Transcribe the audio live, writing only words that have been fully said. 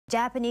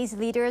Japanese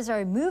leaders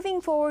are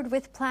moving forward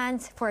with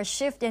plans for a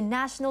shift in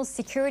national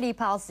security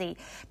policy.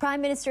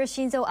 Prime Minister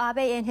Shinzo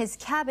Abe and his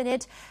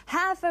cabinet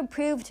have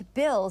approved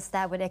bills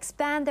that would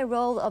expand the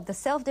role of the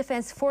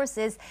self-defense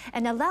forces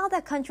and allow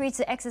the country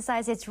to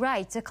exercise its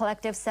right to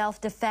collective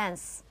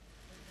self-defense.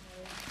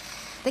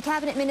 The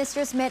cabinet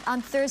ministers met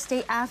on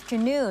Thursday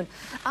afternoon.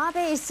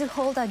 Abe is to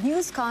hold a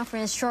news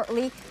conference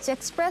shortly to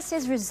express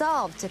his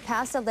resolve to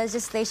pass the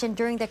legislation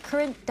during the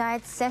current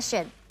Diet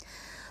session.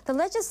 The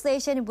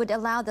legislation would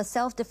allow the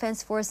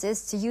self-defense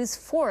forces to use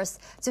force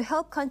to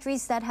help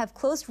countries that have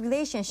close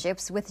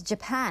relationships with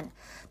Japan.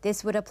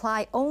 This would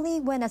apply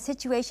only when a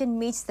situation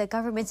meets the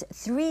government's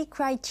 3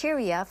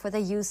 criteria for the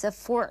use of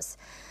force.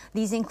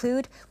 These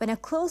include when a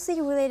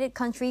closely related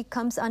country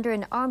comes under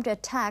an armed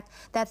attack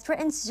that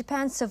threatens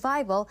Japan's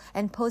survival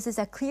and poses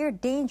a clear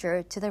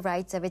danger to the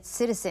rights of its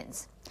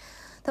citizens.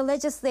 The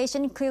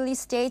legislation clearly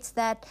states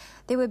that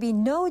there will be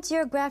no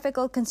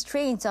geographical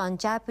constraints on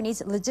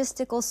Japanese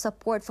logistical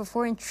support for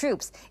foreign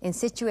troops in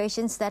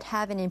situations that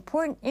have an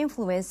important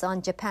influence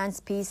on Japan's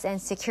peace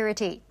and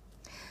security.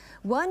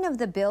 One of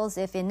the bills,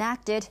 if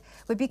enacted,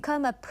 would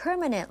become a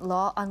permanent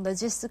law on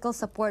logistical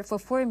support for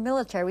foreign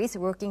militaries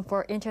working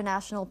for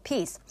international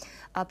peace.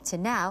 Up to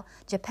now,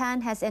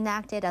 Japan has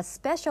enacted a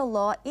special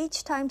law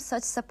each time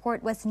such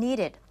support was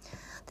needed.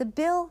 The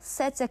bill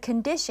sets a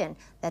condition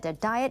that a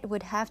Diet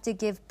would have to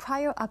give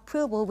prior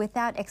approval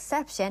without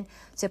exception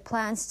to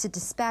plans to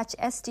dispatch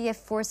SDF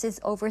forces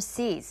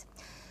overseas.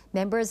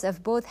 Members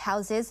of both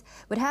houses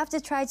would have to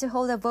try to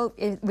hold a vote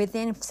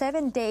within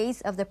 7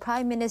 days of the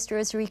Prime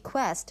Minister's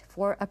request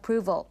for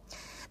approval.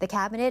 The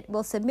cabinet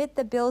will submit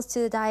the bills to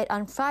the Diet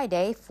on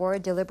Friday for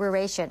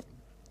deliberation.